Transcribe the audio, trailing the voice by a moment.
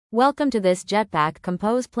Welcome to this Jetpack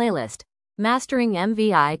Compose playlist, Mastering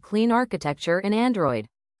MVI Clean Architecture in Android.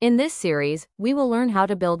 In this series, we will learn how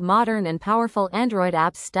to build modern and powerful Android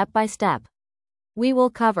apps step by step. We will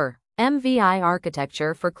cover MVI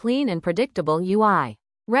architecture for clean and predictable UI,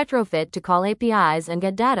 retrofit to call APIs and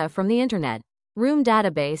get data from the internet, Room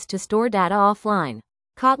database to store data offline,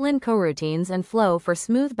 Kotlin coroutines and flow for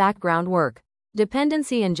smooth background work,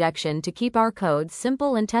 dependency injection to keep our code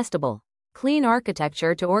simple and testable, clean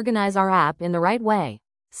architecture to organize our app in the right way,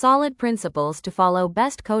 solid principles to follow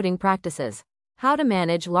best coding practices, how to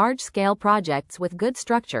manage large-scale projects with good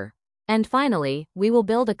structure, and finally, we will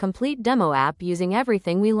build a complete demo app using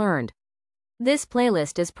everything we learned. This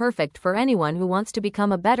playlist is perfect for anyone who wants to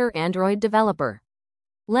become a better Android developer.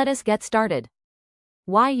 Let us get started.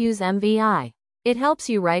 Why use MVI? It helps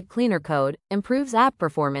you write cleaner code, improves app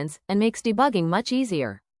performance, and makes debugging much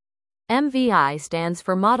easier. MVI stands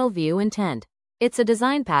for Model View Intent. It's a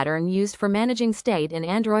design pattern used for managing state in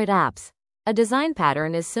Android apps. A design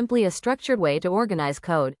pattern is simply a structured way to organize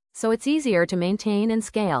code, so it's easier to maintain and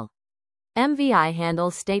scale. MVI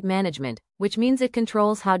handles state management, which means it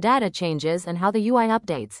controls how data changes and how the UI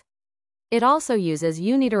updates. It also uses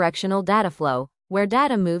unidirectional data flow, where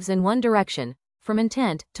data moves in one direction, from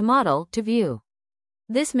intent to model to view.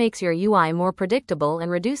 This makes your UI more predictable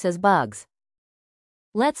and reduces bugs.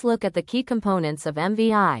 Let's look at the key components of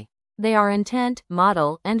MVI. They are intent,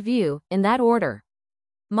 model, and view, in that order.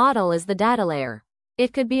 Model is the data layer.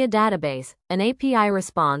 It could be a database, an API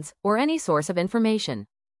response, or any source of information.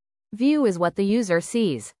 View is what the user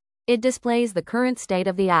sees. It displays the current state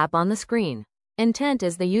of the app on the screen. Intent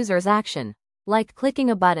is the user's action, like clicking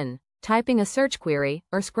a button, typing a search query,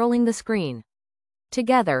 or scrolling the screen.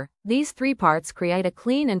 Together, these three parts create a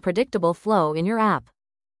clean and predictable flow in your app.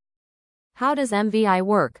 How does MVI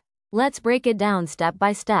work? Let's break it down step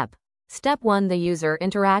by step. Step 1: the user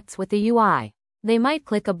interacts with the UI. They might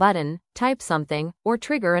click a button, type something, or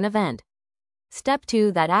trigger an event. Step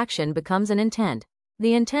 2: that action becomes an intent.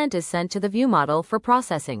 The intent is sent to the ViewModel for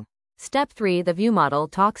processing. Step 3: the ViewModel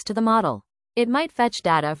talks to the model. It might fetch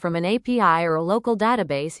data from an API or a local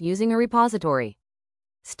database using a repository.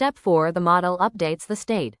 Step 4: the model updates the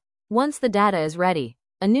state. Once the data is ready,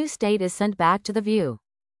 a new state is sent back to the view.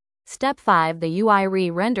 Step 5: the UI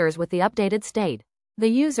re-renders with the updated state. The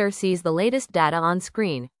user sees the latest data on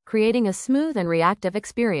screen, creating a smooth and reactive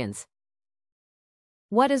experience.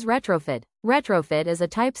 What is Retrofit? Retrofit is a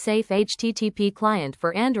type-safe HTTP client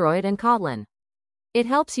for Android and Kotlin. It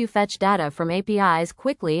helps you fetch data from APIs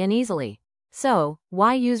quickly and easily. So,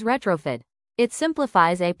 why use Retrofit? It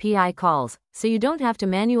simplifies API calls, so you don't have to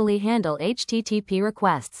manually handle HTTP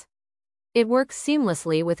requests. It works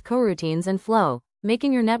seamlessly with coroutines and flow,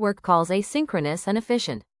 making your network calls asynchronous and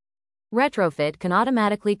efficient. Retrofit can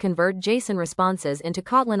automatically convert JSON responses into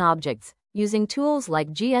Kotlin objects, using tools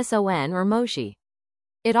like GSON or Moshi.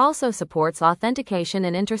 It also supports authentication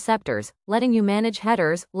and interceptors, letting you manage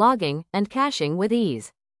headers, logging, and caching with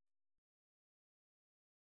ease.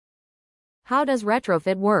 How does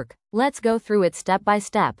Retrofit work? Let's go through it step by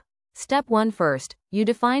step. Step 1: first, you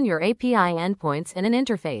define your API endpoints in an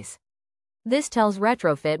interface. This tells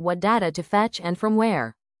Retrofit what data to fetch and from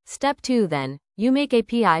where. Step 2: then, you make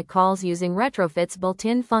API calls using Retrofit's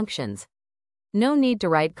built-in functions. No need to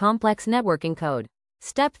write complex networking code.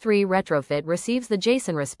 Step 3: Retrofit receives the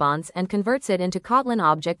JSON response and converts it into Kotlin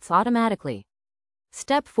objects automatically.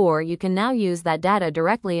 Step 4: you can now use that data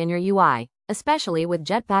directly in your UI, especially with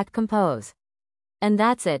Jetpack Compose. And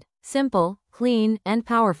that's it. Simple, clean, and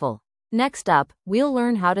powerful. Next up, we'll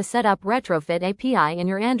learn how to set up Retrofit API in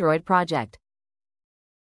your Android project.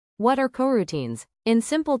 What are coroutines? In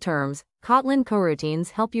simple terms, Kotlin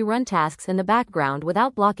coroutines help you run tasks in the background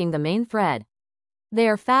without blocking the main thread. They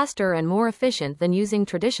are faster and more efficient than using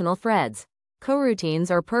traditional threads.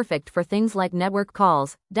 Coroutines are perfect for things like network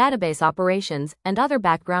calls, database operations, and other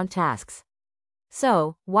background tasks.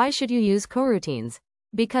 So, why should you use coroutines?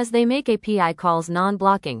 Because they make API calls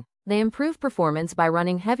non-blocking. They improve performance by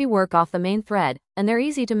running heavy work off the main thread, and they're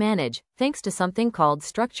easy to manage, thanks to something called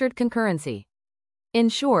structured concurrency. In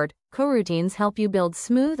short, coroutines help you build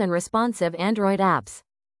smooth and responsive Android apps.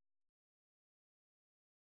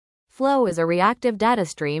 Flow is a reactive data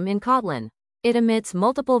stream in Kotlin. It emits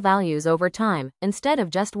multiple values over time, instead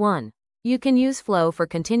of just one. You can use Flow for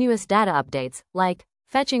continuous data updates, like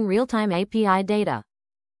fetching real-time API data,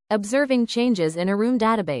 observing changes in a Room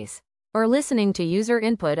database, or listening to user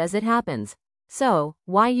input as it happens. So,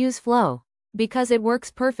 why use Flow? Because it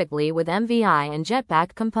works perfectly with MVI and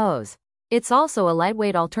Jetpack Compose. It's also a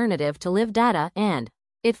lightweight alternative to live data, and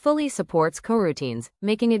it fully supports coroutines,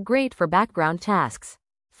 making it great for background tasks.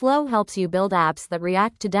 Flow helps you build apps that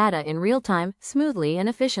react to data in real time, smoothly and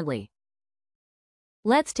efficiently.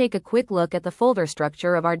 Let's take a quick look at the folder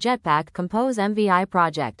structure of our Jetpack Compose MVI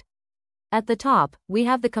project. At the top, we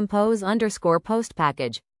have the compose_post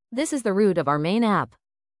package. This is the root of our main app.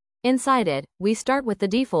 Inside it, we start with the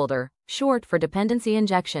D folder, short for dependency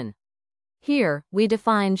injection. Here, we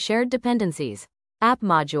define shared dependencies. App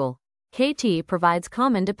module. KT provides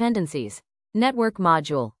common dependencies. Network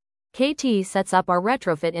module. KT sets up our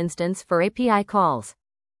retrofit instance for API calls.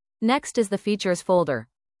 Next is the features folder.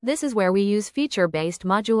 This is where we use feature-based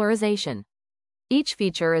modularization. Each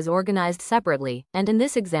feature is organized separately, and in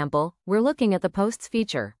this example, we're looking at the posts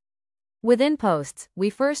feature. Within posts, we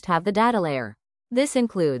first have the data layer. This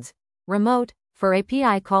includes remote, for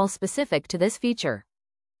API calls specific to this feature.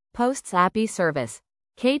 Posts API service.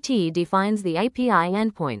 KT defines the API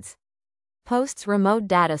endpoints. Posts remote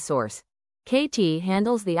data source. KT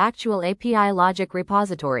handles the actual API logic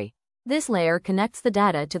repository. This layer connects the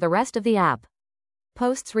data to the rest of the app.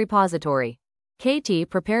 Posts repository. KT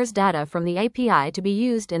prepares data from the API to be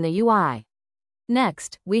used in the UI.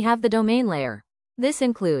 Next, we have the domain layer. This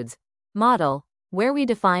includes model, where we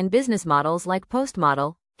define business models like post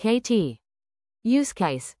model, KT. Use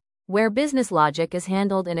case, where business logic is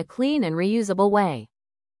handled in a clean and reusable way.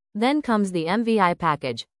 Then comes the MVI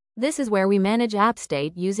package. This is where we manage app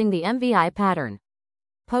state using the MVI pattern.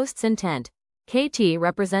 Posts intent. KT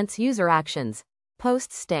represents user actions.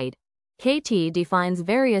 Posts state. KT defines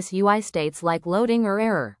various UI states like loading or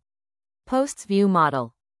error. Posts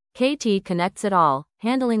ViewModel. KT connects it all,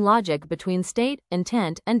 handling logic between state,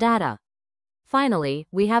 intent, and data. Finally,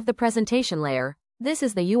 we have the presentation layer. This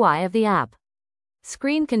is the UI of the app.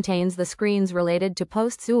 Screen contains the screens related to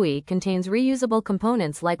posts. UI contains reusable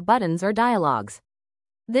components like buttons or dialogues.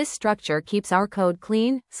 This structure keeps our code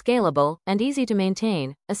clean, scalable, and easy to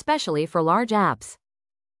maintain, especially for large apps.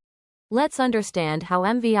 Let's understand how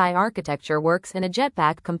MVI architecture works in a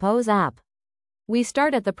Jetpack Compose app. We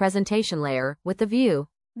start at the presentation layer with the view.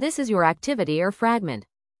 This is your activity or fragment.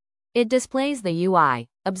 It displays the UI,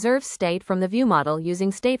 observes state from the ViewModel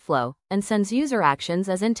using StateFlow, and sends user actions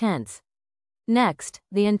as intents. Next,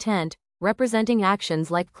 the intent, representing actions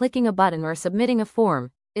like clicking a button or submitting a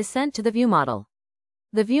form, is sent to the ViewModel.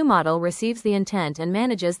 The ViewModel receives the intent and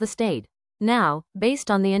manages the state. Now,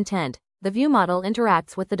 based on the intent, the ViewModel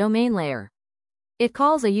interacts with the domain layer. It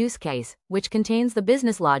calls a use case, which contains the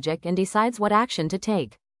business logic and decides what action to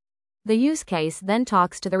take. The use case then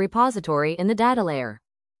talks to the repository in the data layer.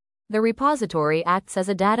 The repository acts as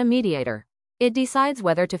a data mediator. It decides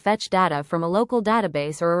whether to fetch data from a local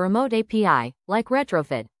database or a remote API, like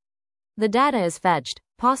Retrofit. The data is fetched,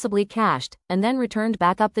 possibly cached, and then returned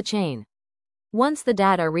back up the chain. Once the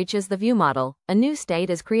data reaches the ViewModel, a new state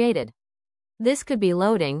is created. This could be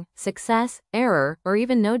loading, success, error, or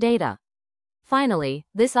even no data. Finally,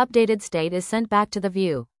 this updated state is sent back to the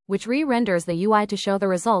view, which re-renders the UI to show the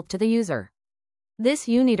result to the user. This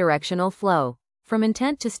unidirectional flow, from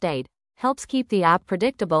intent to state, helps keep the app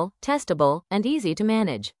predictable, testable, and easy to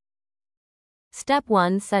manage. Step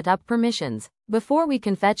 1. Set up permissions. Before we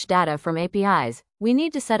can fetch data from APIs, we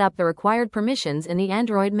need to set up the required permissions in the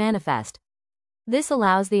Android manifest. This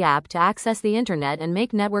allows the app to access the internet and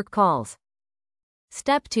make network calls.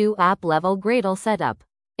 Step 2. App level Gradle setup.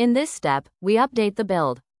 In this step, we update the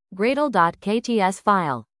build Gradle.kts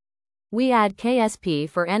file. We add KSP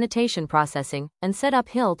for annotation processing and set up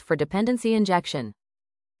Hilt for dependency injection.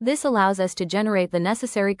 This allows us to generate the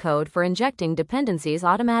necessary code for injecting dependencies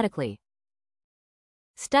automatically.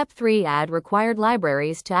 Step 3. Add required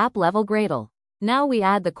libraries to app level Gradle. Now we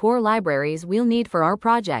add the core libraries we'll need for our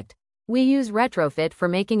project. We use Retrofit for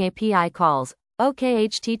making API calls,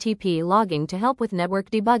 OKHTTP logging to help with network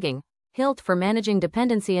debugging, Hilt for managing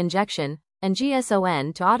dependency injection, and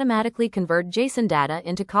GSON to automatically convert JSON data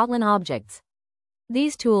into Kotlin objects.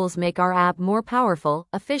 These tools make our app more powerful,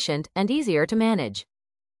 efficient, and easier to manage.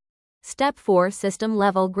 Step 4. System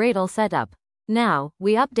level Gradle setup. Now,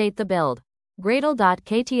 we update the build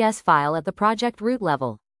Gradle.kts file at the project root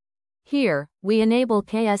level. Here, we enable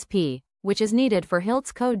KSP, which is needed for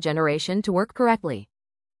Hilt's code generation to work correctly.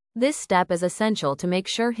 This step is essential to make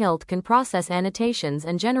sure Hilt can process annotations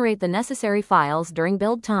and generate the necessary files during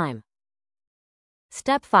build time.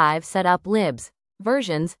 Step 5. Set up libs,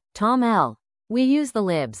 versions, toml. We use the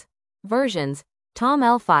libs, versions,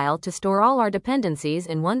 toml file to store all our dependencies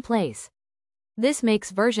in one place. This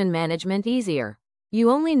makes version management easier.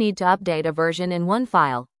 You only need to update a version in one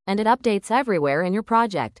file, and it updates everywhere in your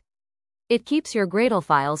project. It keeps your Gradle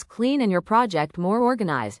files clean and your project more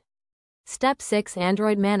organized. Step 6.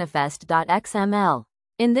 Android manifest.xml.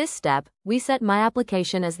 In this step, we set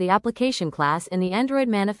MyApplication as the application class in the Android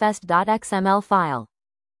manifest.xml file.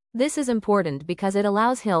 This is important because it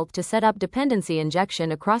allows Hilt to set up dependency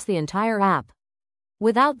injection across the entire app.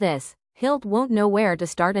 Without this, Hilt won't know where to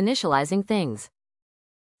start initializing things.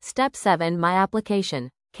 Step 7 MyApplication,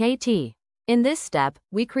 KT. In this step,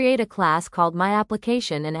 we create a class called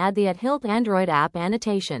MyApplication and add the @Hilt Android app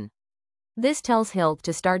annotation. This tells Hilt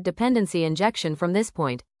to start dependency injection from this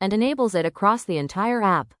point, and enables it across the entire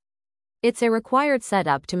app. It's a required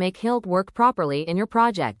setup to make Hilt work properly in your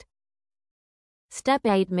project. Step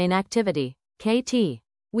 8 Main Activity, KT.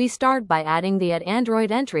 We start by adding the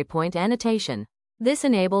 @Android entry point annotation. This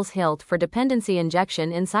enables Hilt for dependency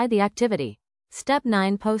injection inside the activity. Step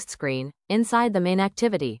 9 Post Screen. Inside the main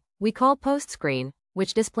activity, we call Post Screen,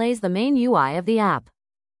 which displays the main UI of the app.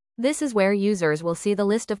 This is where users will see the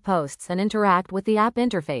list of posts and interact with the app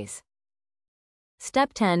interface.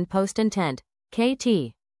 Step 10 Post Intent,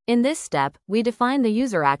 KT. In this step, we define the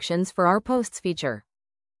user actions for our posts feature.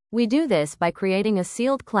 We do this by creating a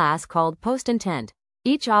sealed class called Post Intent.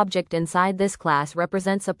 Each object inside this class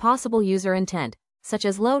represents a possible user intent, such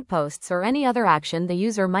as load posts or any other action the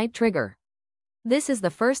user might trigger. This is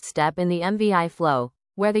the first step in the MVI flow,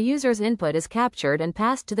 where the user's input is captured and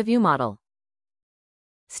passed to the ViewModel.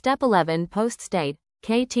 Step 11 Post State,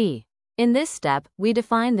 KT. In this step, we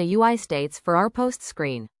define the UI states for our post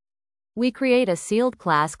screen. We create a sealed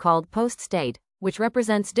class called Post State, which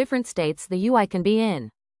represents different states the UI can be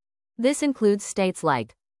in. This includes states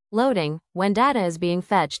like loading, when data is being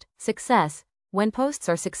fetched, success, when posts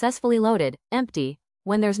are successfully loaded, empty,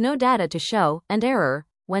 when there's no data to show, and error,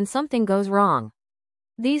 when something goes wrong.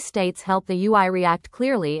 These states help the UI react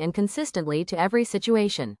clearly and consistently to every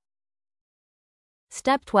situation.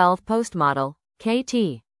 Step 12 Post Model,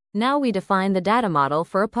 KT. Now we define the data model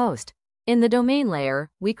for a post. In the domain layer,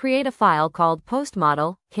 we create a file called Post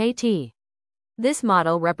Model, KT. This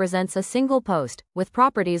model represents a single post, with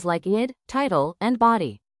properties like id, title, and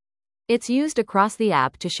body. It's used across the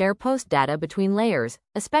app to share post data between layers,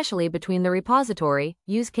 especially between the repository,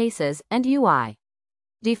 use cases, and UI.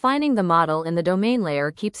 Defining the model in the domain layer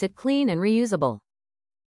keeps it clean and reusable.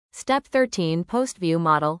 Step 13 Post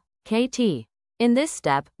ViewModel, KT. In this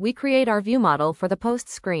step, we create our ViewModel for the post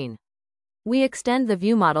screen. We extend the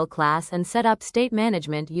ViewModel class and set up state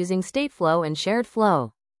management using StateFlow and Shared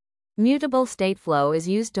Flow. Mutable StateFlow is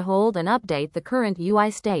used to hold and update the current UI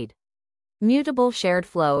state. Mutable Shared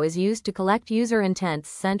Flow is used to collect user intents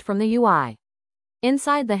sent from the UI.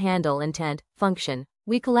 Inside the handle intent function,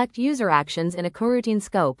 we collect user actions in a coroutine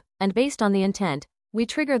scope, and based on the intent, we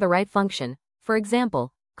trigger the right function, for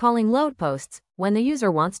example, calling load posts when the user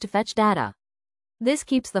wants to fetch data. This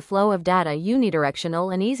keeps the flow of data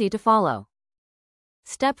unidirectional and easy to follow.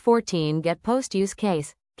 Step 14 Get Post Use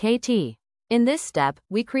Case, KT. In this step,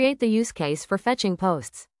 we create the use case for fetching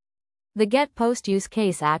posts. The Get Post Use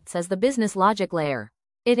Case acts as the business logic layer.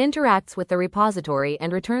 It interacts with the repository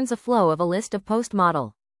and returns a flow of a list of post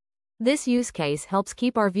model. This use case helps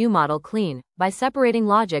keep our ViewModel clean by separating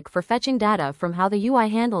logic for fetching data from how the UI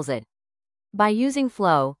handles it. By using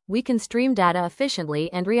Flow, we can stream data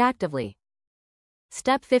efficiently and reactively.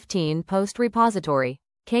 Step 15 Post Repository,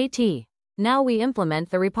 KT. Now we implement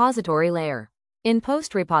the repository layer. In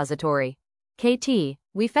Post Repository, KT,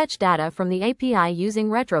 we fetch data from the API using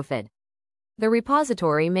Retrofit. The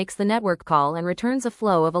repository makes the network call and returns a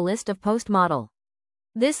flow of a list of post model.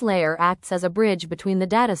 This layer acts as a bridge between the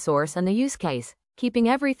data source and the use case, keeping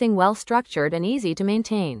everything well structured and easy to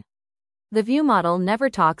maintain. The ViewModel never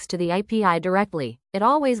talks to the API directly, it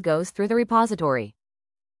always goes through the repository.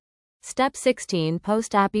 Step 16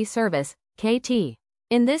 Post API Service, KT.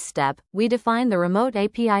 In this step, we define the remote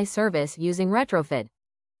API service using Retrofit.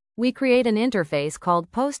 We create an interface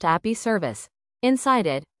called Post API Service. Inside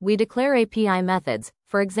it, we declare API methods,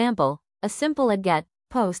 for example, a simple @get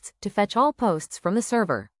posts to fetch all posts from the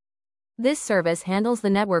server. This service handles the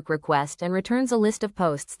network request and returns a list of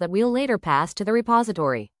posts that we'll later pass to the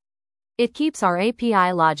repository. It keeps our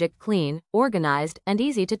API logic clean, organized, and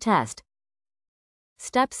easy to test.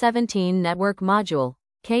 Step 17 Network Module,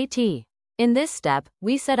 KT. In this step,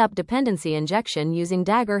 we set up dependency injection using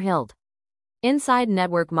Dagger Hilt. Inside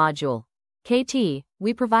Network Module, KT,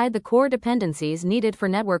 we provide the core dependencies needed for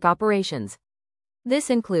network operations. This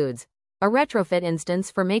includes a retrofit instance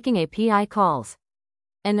for making API calls,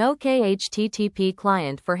 an OKHTTP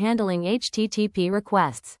client for handling HTTP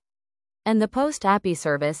requests, and the Post API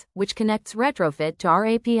service, which connects Retrofit to our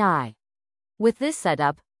API. With this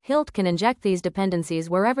setup, Hilt can inject these dependencies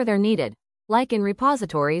wherever they're needed, like in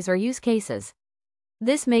repositories or use cases.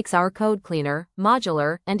 This makes our code cleaner,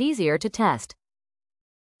 modular, and easier to test.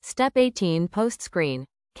 Step 18 Post Screen,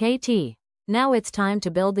 KT. Now it's time to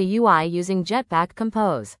build the UI using Jetpack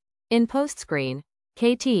Compose. In PostScreen,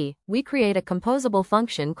 KT, we create a composable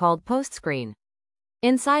function called PostScreen.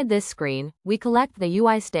 Inside this screen, we collect the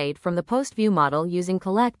UI state from the PostViewModel using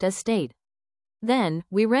collect as state. Then,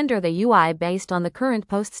 we render the UI based on the current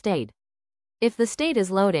post state. If the state is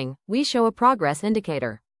loading, we show a progress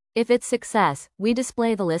indicator. If it's success, we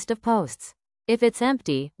display the list of posts. If it's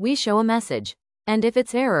empty, we show a message. And if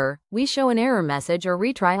it's error, we show an error message or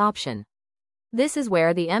retry option. This is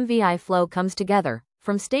where the MVI flow comes together,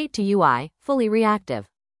 from state to UI, fully reactive.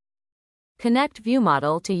 Connect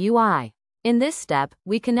ViewModel to UI. In this step,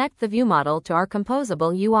 we connect the ViewModel to our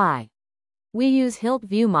composable UI. We use Hilt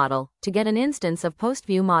ViewModel to get an instance of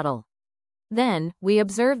PostViewModel. Then, we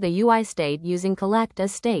observe the UI state using collect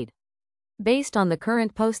as state. Based on the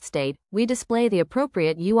current post state, we display the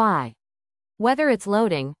appropriate UI. Whether it's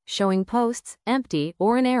loading, showing posts, empty,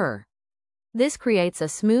 or an error. This creates a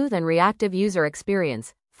smooth and reactive user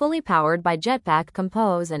experience, fully powered by Jetpack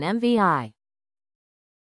Compose and MVI.